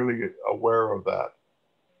clearly aware of that.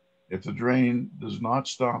 If the drain does not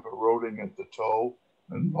stop eroding at the toe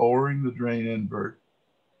and lowering the drain invert,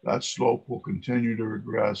 that slope will continue to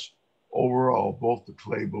regress overall, both the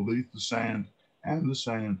clay beneath the sand and the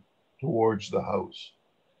sand towards the house.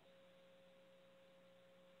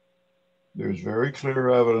 There's very clear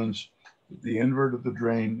evidence that the invert of the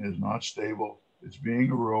drain is not stable. It's being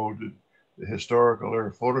eroded. The historical air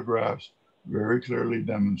photographs very clearly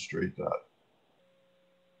demonstrate that.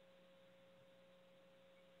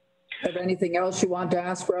 Have anything else you want to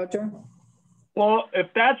ask, Roger? Well, if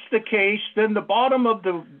that's the case, then the bottom of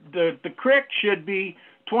the creek should be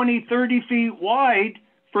 20, 30 feet wide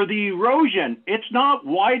for the erosion. It's not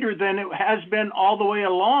wider than it has been all the way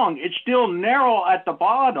along. It's still narrow at the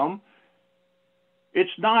bottom. It's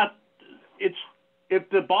not, if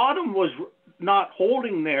the bottom was not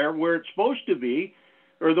holding there where it's supposed to be,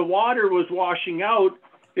 or the water was washing out,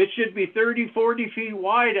 it should be 30, 40 feet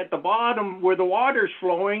wide at the bottom where the water's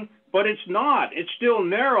flowing, but it's not. It's still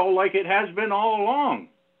narrow like it has been all along.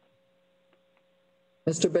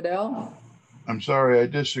 Mr. Bedell? I'm sorry, I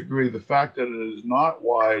disagree. The fact that it is not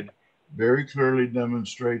wide very clearly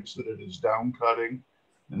demonstrates that it is down cutting,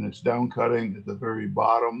 and it's down cutting at the very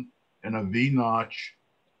bottom in a V notch,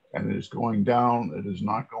 and it is going down. It is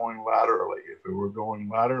not going laterally. If it were going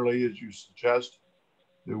laterally, as you suggest,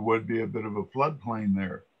 there would be a bit of a floodplain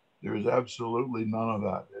there. There is absolutely none of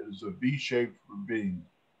that. It is a V-shaped ravine.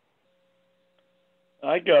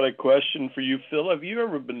 I got a question for you, Phil. Have you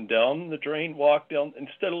ever been down the drain, walked down,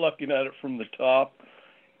 instead of looking at it from the top?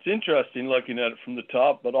 It's interesting looking at it from the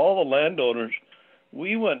top, but all the landowners,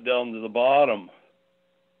 we went down to the bottom,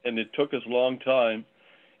 and it took us a long time,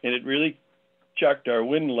 and it really checked our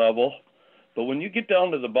wind level. But when you get down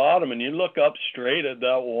to the bottom and you look up straight at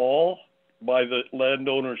that wall by the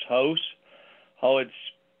landowner's house, how it's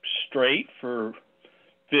straight for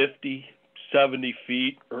 50, 70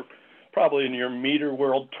 feet, or probably in your meter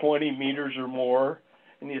world, 20 meters or more,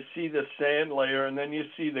 and you see the sand layer, and then you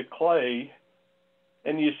see the clay,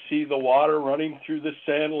 and you see the water running through the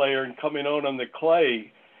sand layer and coming out on the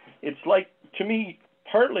clay. It's like, to me,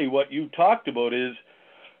 partly what you talked about is,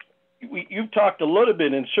 you've talked a little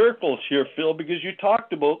bit in circles here, Phil, because you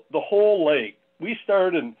talked about the whole lake. We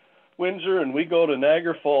start in Windsor and we go to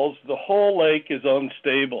Niagara Falls. The whole lake is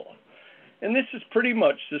unstable. And this is pretty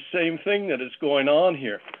much the same thing that is going on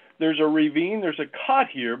here. There's a ravine, there's a cut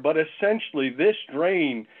here, but essentially this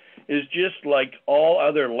drain is just like all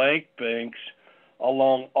other lake banks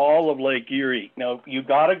along all of Lake Erie. Now, you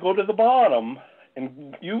got to go to the bottom,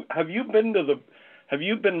 and have you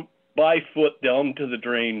been by foot down to the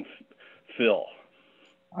drain, Phil?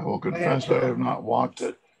 I will confess I have not walked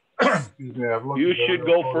it. Excuse me, I've looked. You should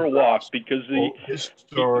go for a walk, because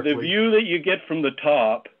the view that you get from the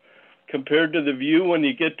top compared to the view when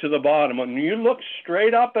you get to the bottom. When you look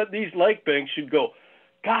straight up at these lake banks, you'd go,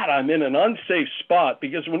 God, I'm in an unsafe spot.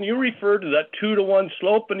 Because when you refer to that 2-to-1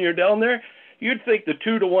 slope and you're down there, you'd think the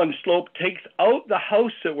 2-to-1 slope takes out the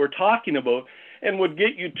house that we're talking about and would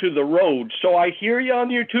get you to the road. So I hear you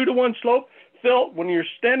on your 2-to-1 slope. Phil, when you're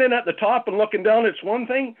standing at the top and looking down, it's one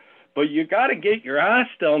thing, but you got to get your ass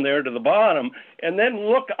down there to the bottom and then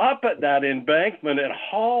look up at that embankment and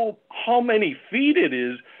how many feet it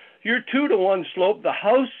is. Your 2-to-1 slope, the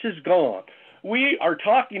house is gone. We are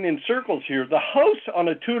talking in circles here. The house on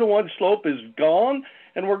a 2-to-1 slope is gone,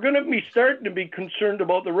 and we're going to be starting to be concerned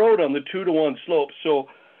about the road on the 2-to-1 slope. So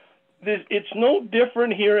it's no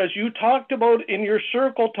different here, as you talked about in your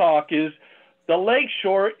circle talk, is the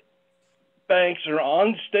lakeshore banks are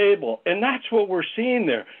unstable, and that's what we're seeing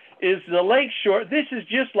there. Is the lakeshore, this is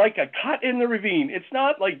just like a cut in the ravine. It's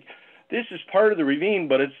not like this is part of the ravine,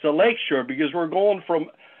 but it's the lakeshore, because we're going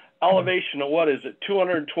from elevation of, what is it,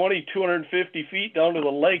 220, 250 feet down to the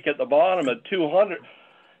lake at the bottom at 200.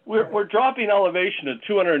 We're dropping elevation at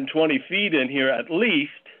 220 feet in here at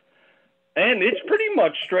least, and it's pretty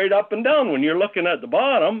much straight up and down when you're looking at the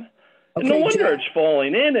bottom. Okay, no wonder it's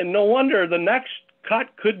falling in, and no wonder the next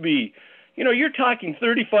cut could be, you know, you're talking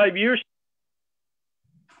 35 years.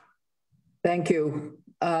 Thank you.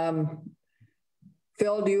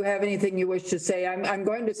 Phil, do you have anything you wish to say? I'm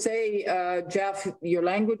going to say, Jeff, your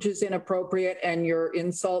language is inappropriate, and your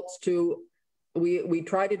insults to, we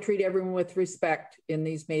try to treat everyone with respect in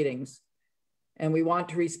these meetings, and we want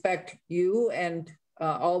to respect you and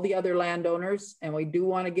all the other landowners, and we do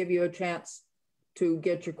want to give you a chance to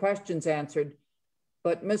get your questions answered.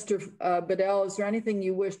 But Mr. Bedell, is there anything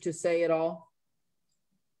you wish to say at all?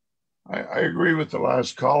 I agree with the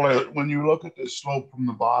last caller. When you look at this slope from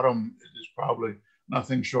the bottom, it is probably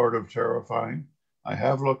nothing short of terrifying. I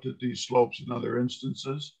have looked at these slopes in other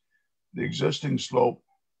instances. The existing slope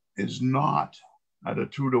is not at a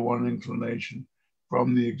 2-to-1 inclination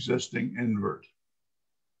from the existing invert.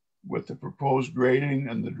 With the proposed grading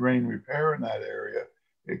and the drain repair in that area,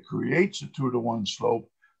 it creates a 2-to-1 slope,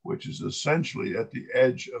 which is essentially at the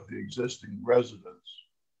edge of the existing residence.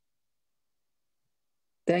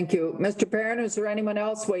 Thank you. Mr. Perrin, is there anyone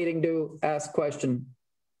else waiting to ask a question?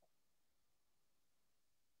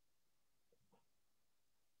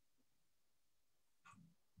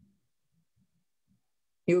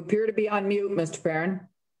 You appear to be on mute, Mr. Perrin.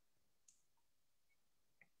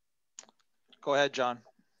 Go ahead, John.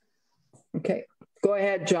 Okay, go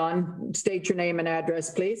ahead, John. State your name and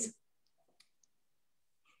address, please.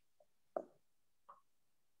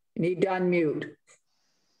 You need to unmute.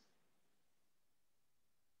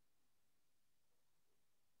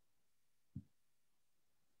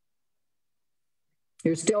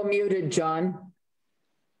 You're still muted, John.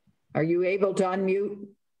 Are you able to unmute?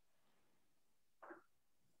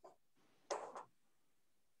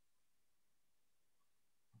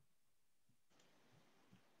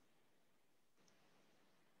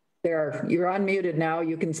 There, you're unmuted now.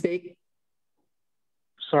 You can speak.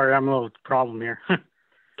 Sorry, I'm a little problem here.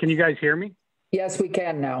 Can you guys hear me? Yes, we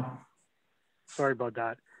can now. Sorry about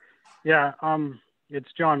that. Yeah,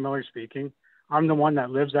 it's John Miller speaking. I'm the one that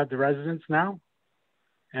lives at the residence now.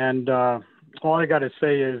 And all I got to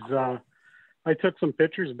say is I took some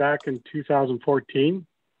pictures back in 2014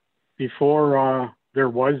 before there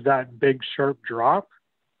was that big sharp drop.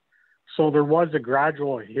 So there was a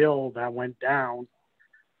gradual hill that went down.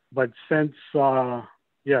 But since,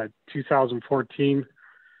 2014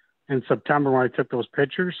 in September when I took those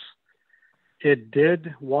pictures, it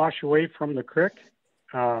did wash away from the creek.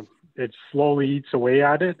 It slowly eats away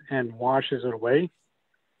at it and washes it away.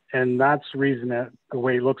 And that's the reason that the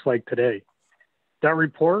way it looks like today. That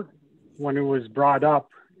report, when it was brought up,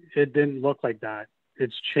 it didn't look like that.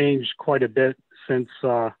 It's changed quite a bit since,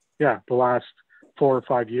 the last 4 or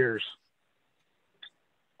 5 years.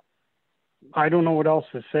 I don't know what else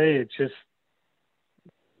to say. It's just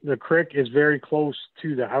the creek is very close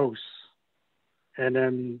to the house. And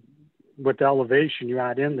then with the elevation you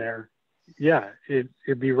add in there,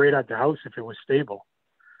 it'd be right at the house if it was stable.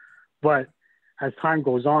 But as time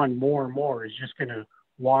goes on, more and more is just going to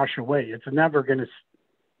wash away. It's never going to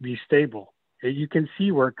be stable. You can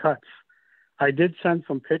see where it cuts. I did send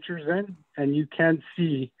some pictures in, and you can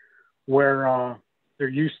see where there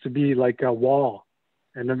used to be like a wall,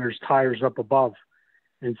 and then there's tires up above.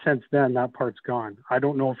 And since then, that part's gone. I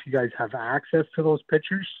don't know if you guys have access to those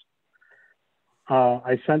pictures.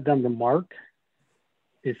 I sent them to Mark.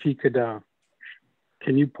 If he could,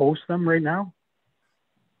 can you post them right now?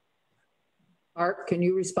 Mark, can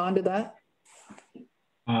you respond to that?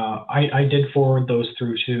 I did forward those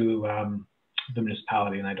through to the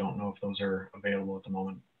municipality, and I don't know if those are available at the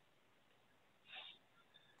moment.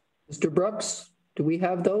 Mr. Brooks, do we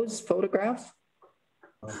have those photographs?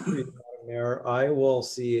 Mayor, I will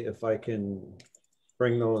see if I can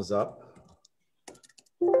bring those up.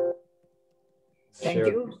 Thank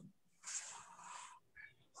you.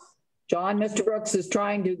 John, Mr. Brooks is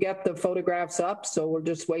trying to get the photographs up, so we're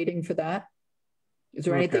just waiting for that. Is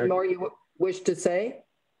there anything more you wish to say?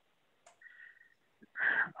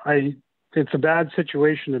 It's a bad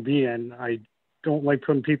situation to be in. I don't like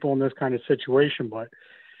putting people in this kind of situation, but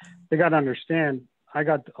they got to understand, I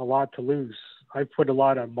got a lot to lose. I put a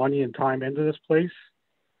lot of money and time into this place,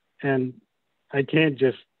 and I can't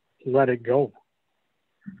just let it go.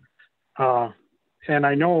 And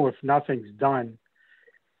I know if nothing's done,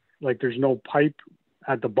 like there's no pipe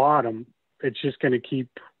at the bottom, it's just going to keep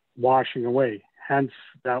washing away. Hence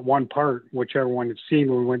that one part, which everyone had seen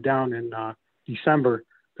when we went down in December,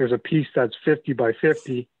 there's a piece that's 50 by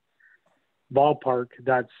 50 ballpark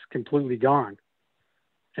that's completely gone.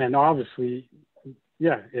 And obviously,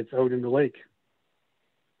 yeah, it's out in the lake.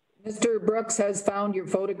 Mr. Brooks has found your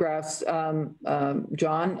photographs,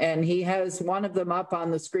 John, and he has one of them up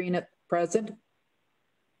on the screen at present.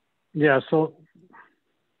 Yeah, so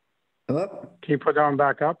can you put that one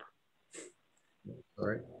back up? All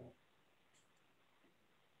right.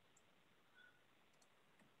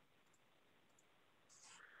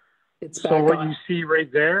 It's so what you see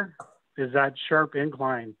right there is that sharp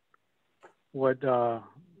incline, what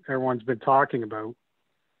everyone's been talking about.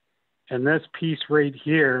 And this piece right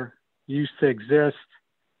here used to exist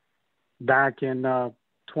back in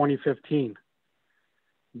 2015.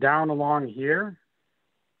 Down along here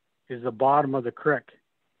is the bottom of the creek.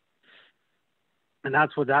 And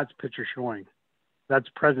that's what that's picture showing. That's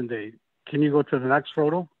present day. Can you go to the next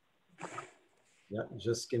photo? Yeah,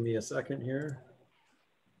 just give me a second here.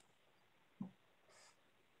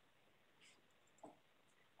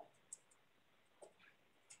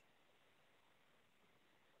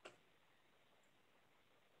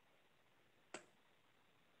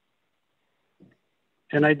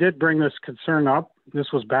 And I did bring this concern up.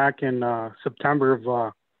 This was back in July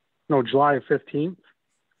of 15th,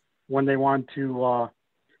 when they wanted to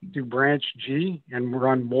do branch G and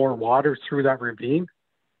run more water through that ravine.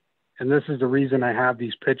 And this is the reason I have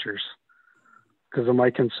these pictures, because of my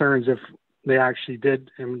concerns if they actually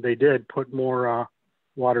did, and they did, put more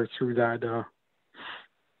water through that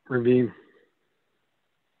ravine.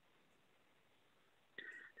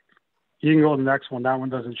 You can go to the next one. That one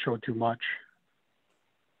doesn't show too much.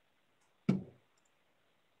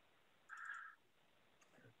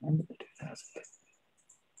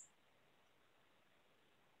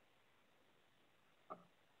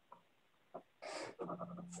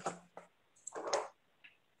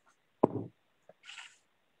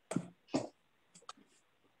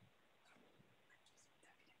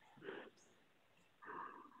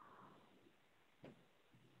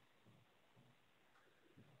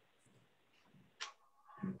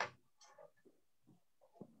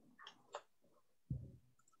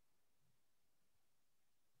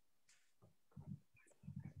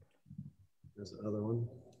 There's another one.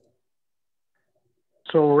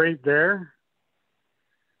 So right there,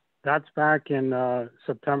 that's back in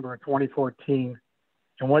September of 2014.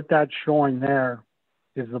 And what that's showing there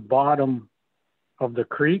is the bottom of the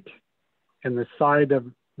creek and the side of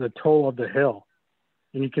the toe of the hill.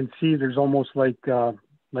 And you can see there's almost like a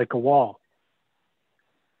wall.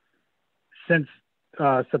 Since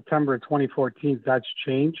September of 2014, that's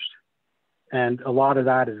changed, and a lot of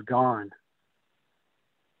that is gone.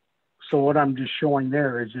 So what I'm just showing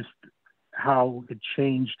there is just how it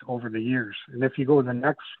changed over the years. And if you go to the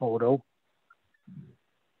next photo,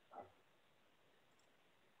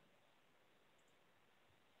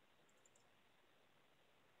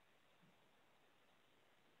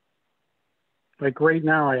 like right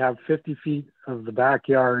now I have 50 feet of the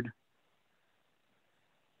backyard,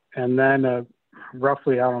 and then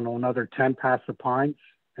roughly, I don't know, another 10 past the pines.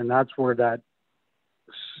 And that's where that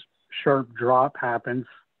sharp drop happens,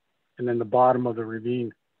 and then the bottom of the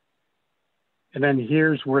ravine. And then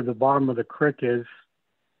here's where the bottom of the creek is.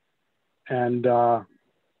 And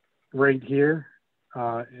right here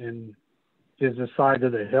is the side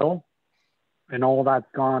of the hill. And all that's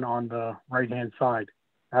gone on the right-hand side.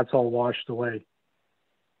 That's all washed away.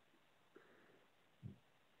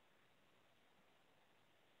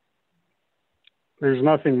 There's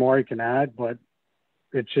nothing more I can add, but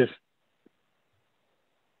it's just,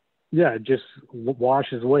 yeah, it just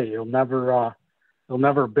washes away. It'll never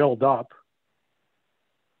build up.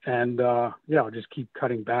 And yeah, I'll just keep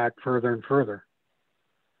cutting back further and further.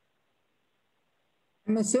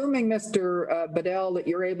 I'm assuming, Mr. Bedell, that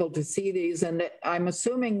you're able to see these, and that I'm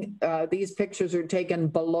assuming these pictures are taken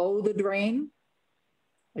below the drain,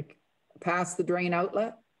 like past the drain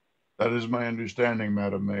outlet? That is my understanding,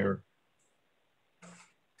 Madam Mayor.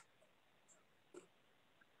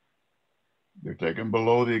 They're taken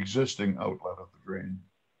below the existing outlet of the drain.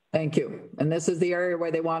 Thank you. And this is the area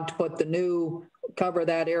where they want to put the new, cover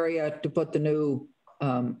that area to put the new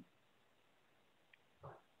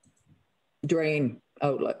drain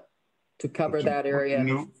outlet to cover that area.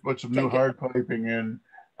 Put some new hard piping in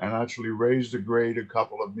and actually raise the grade a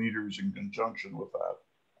couple of meters in conjunction with that.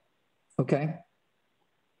 Okay.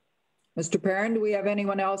 Mr. Perrin, do we have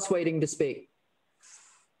anyone else waiting to speak?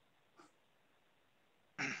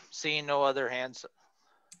 Seeing no other hands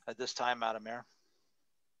at this time, Madam Mayor.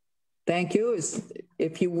 Thank you.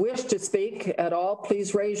 If you wish to speak at all,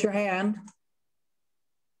 please raise your hand.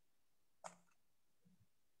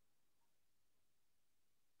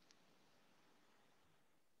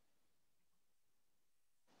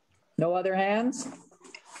 No other hands?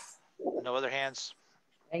 No other hands.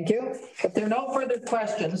 Thank you. If there are no further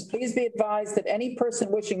questions, please be advised that any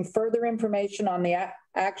person wishing further information on the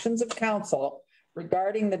actions of council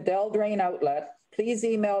regarding the Dell Drain outlet, please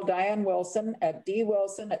email Diane Wilson at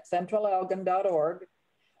dwilson@centralalgon.org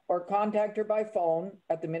or contact her by phone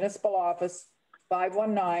at the municipal office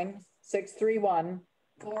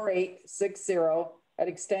 519-631-4860 at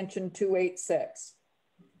extension 286.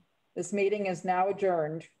 This meeting is now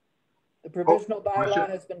adjourned. The provisional bylaw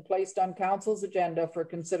has been placed on council's agenda for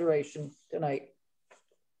consideration tonight.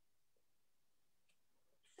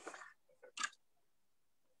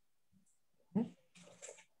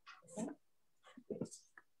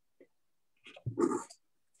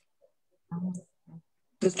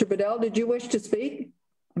 Mr. Bedell, did you wish to speak?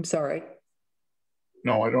 I'm sorry.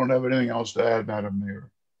 No, I don't have anything else to add, Madam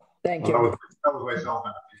Mayor. Thank you. That was myself.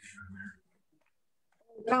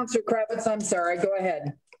 Councillor Kravitz, I'm sorry, go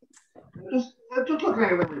ahead. Just looking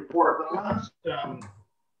at the report, the last,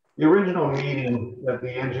 the original meeting that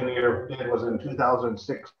the engineer did was in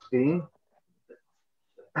 2016.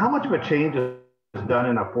 How much of a change is done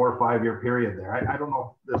in a 4 or 5 year period there? I don't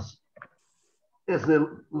know if this, is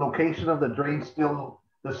the location of the drain still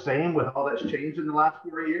the same with all that's changed in the last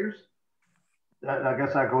 4 years? I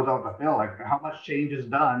guess that goes out to Phil, like how much change is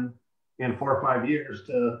done in 4 or 5 years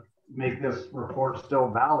to make this report still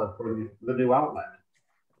valid for the new outlet?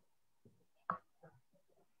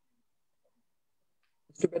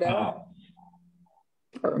 Mr. Bedell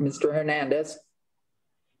or Mr. Hernandez?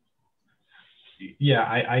 Yeah,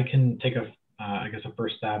 I can take I guess a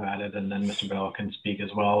first stab at it, and then Mr. Bedell can speak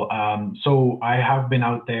as well. So I have been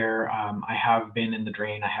out there. I have been in the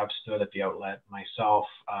drain. I have stood at the outlet myself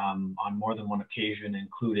on more than one occasion,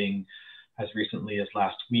 including as recently as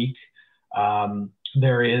last week.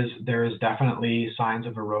 There is definitely signs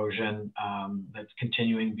of erosion that's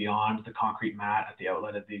continuing beyond the concrete mat at the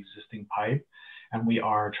outlet of the existing pipe. And we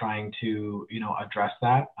are trying to, address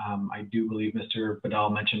that. I do believe Mr. Bedell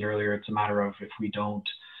mentioned earlier, it's a matter of if we don't,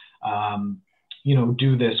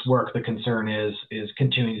 do this work, the concern is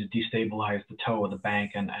continuing to destabilize the toe of the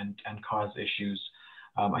bank and cause issues.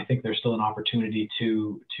 I think there's still an opportunity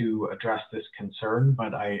to address this concern,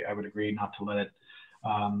 but I would agree not to let it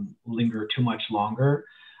linger too much longer.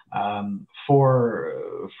 For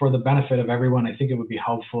the benefit of everyone, I think it would be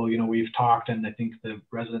helpful. We've talked, and I think the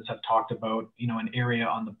residents have talked about, an area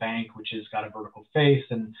on the bank which has got a vertical face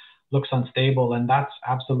and looks unstable, and that's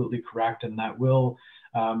absolutely correct, and that will,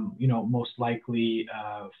 most likely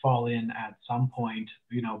fall in at some point,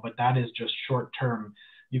 but that is just short term.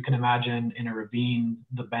 You can imagine in a ravine,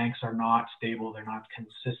 the banks are not stable, they're not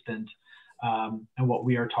consistent. And what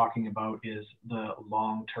we are talking about is the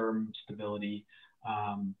long-term stability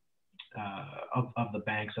of the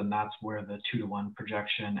banks, and that's where the 2-to-1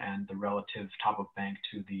 projection and the relative top of bank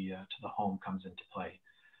to the home comes into play.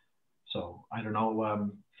 So I don't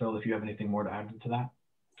know, Phil, if you have anything more to add to that.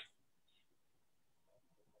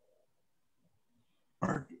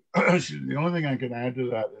 Mark, the only thing I can add to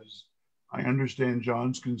that is I understand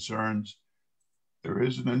John's concerns. There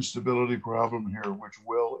is an instability problem here which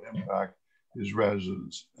will impact his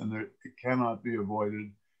residents, and it cannot be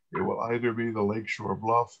avoided. It will either be the lakeshore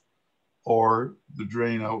bluff or the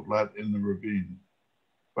drain outlet in the ravine.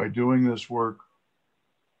 By doing this work,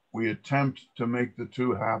 we attempt to make the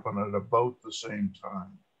two happen at about the same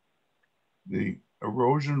time. The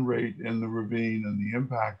erosion rate in the ravine and the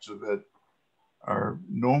impacts of it are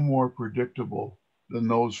no more predictable than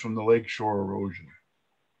those from the lakeshore erosion.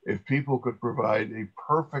 If people could provide a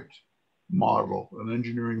perfect model, an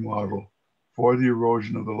engineering model for the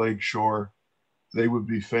erosion of the lakeshore, they would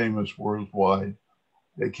be famous worldwide.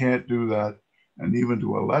 They can't do that. And even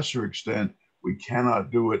to a lesser extent, we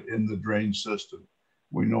cannot do it in the drain system.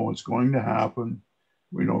 We know what's going to happen.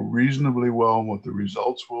 We know reasonably well what the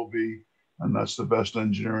results will be, and that's the best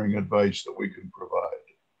engineering advice that we can provide.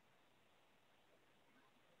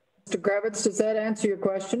 Mr. Kravitz, does that answer your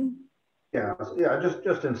question? Yeah,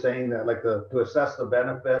 just in saying that, like to assess the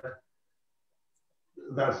benefit,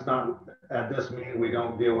 that's not, at this meeting, we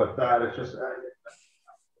don't deal with that. It's just,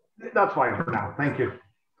 that's fine for now. Thank you.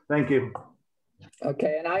 Thank you.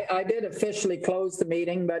 Okay, and I did officially close the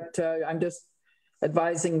meeting, but I'm just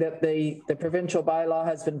advising that the provincial bylaw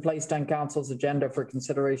has been placed on council's agenda for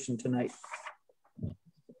consideration tonight.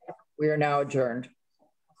 We are now adjourned.